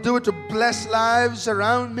 I will do it to bless lives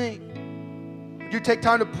around me. Would you take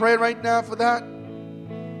time to pray right now for that?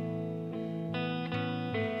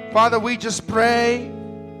 Father, we just pray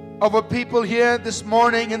over people here this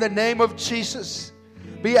morning in the name of Jesus.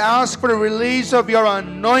 We ask for a release of your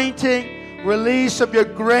anointing, release of your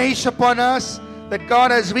grace upon us. That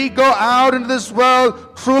God, as we go out into this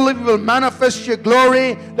world, truly we will manifest your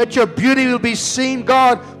glory, that your beauty will be seen,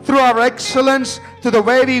 God, through our excellence, through the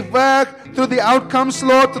way we work, through the outcomes,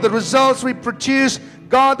 Lord, through the results we produce.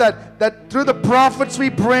 God, that through the profits we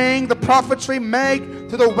bring, the profits we make,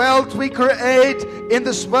 through the wealth we create in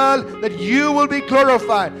this world, that you will be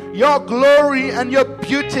glorified. Your glory and your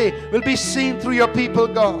beauty will be seen through your people,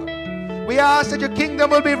 God. We ask that your kingdom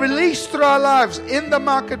will be released through our lives in the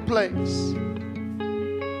marketplace.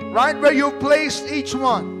 Right where you've placed each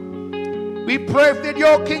one. We pray that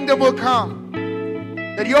your kingdom will come.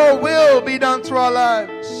 That your will be done through our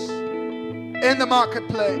lives in the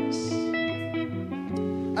marketplace.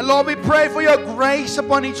 And Lord, we pray for your grace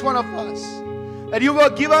upon each one of us. That you will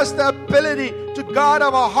give us the ability to guard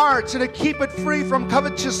our hearts and to keep it free from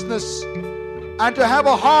covetousness. And to have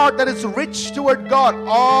a heart that is rich toward God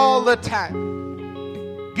all the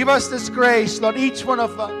time. Give us this grace, Lord, each one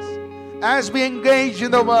of us. As we engage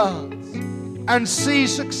in the world and see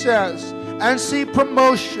success and see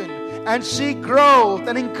promotion and see growth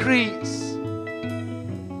and increase,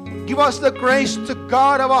 give us the grace to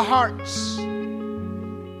guard our hearts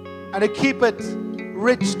and to keep it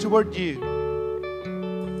rich toward you.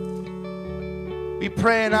 We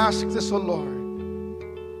pray and ask this, O Lord,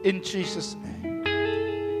 in Jesus'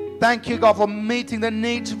 name. Thank you, God, for meeting the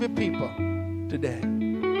needs of your people today.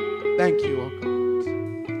 Thank you, O God.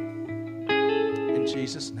 In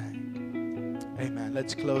Jesus' name. Amen.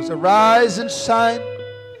 Let's close. Arise and shine,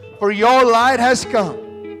 for your light has come,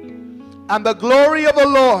 and the glory of the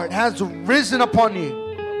Lord has risen upon you.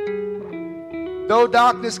 Though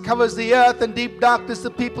darkness covers the earth and deep darkness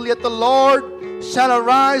the people, yet the Lord shall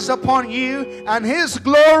arise upon you, and his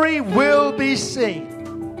glory will be seen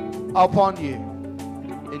upon you.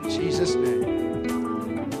 In Jesus'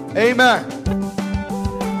 name. Amen.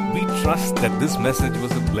 We trust that this message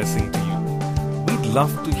was a blessing to you. We'd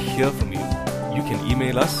love to hear from you. You can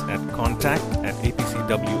email us at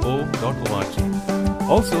contact@apcwo.org.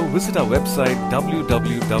 Also, visit our website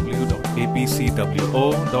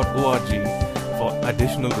www.apcwo.org for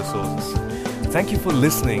additional resources. Thank you for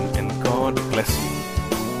listening, and God bless you.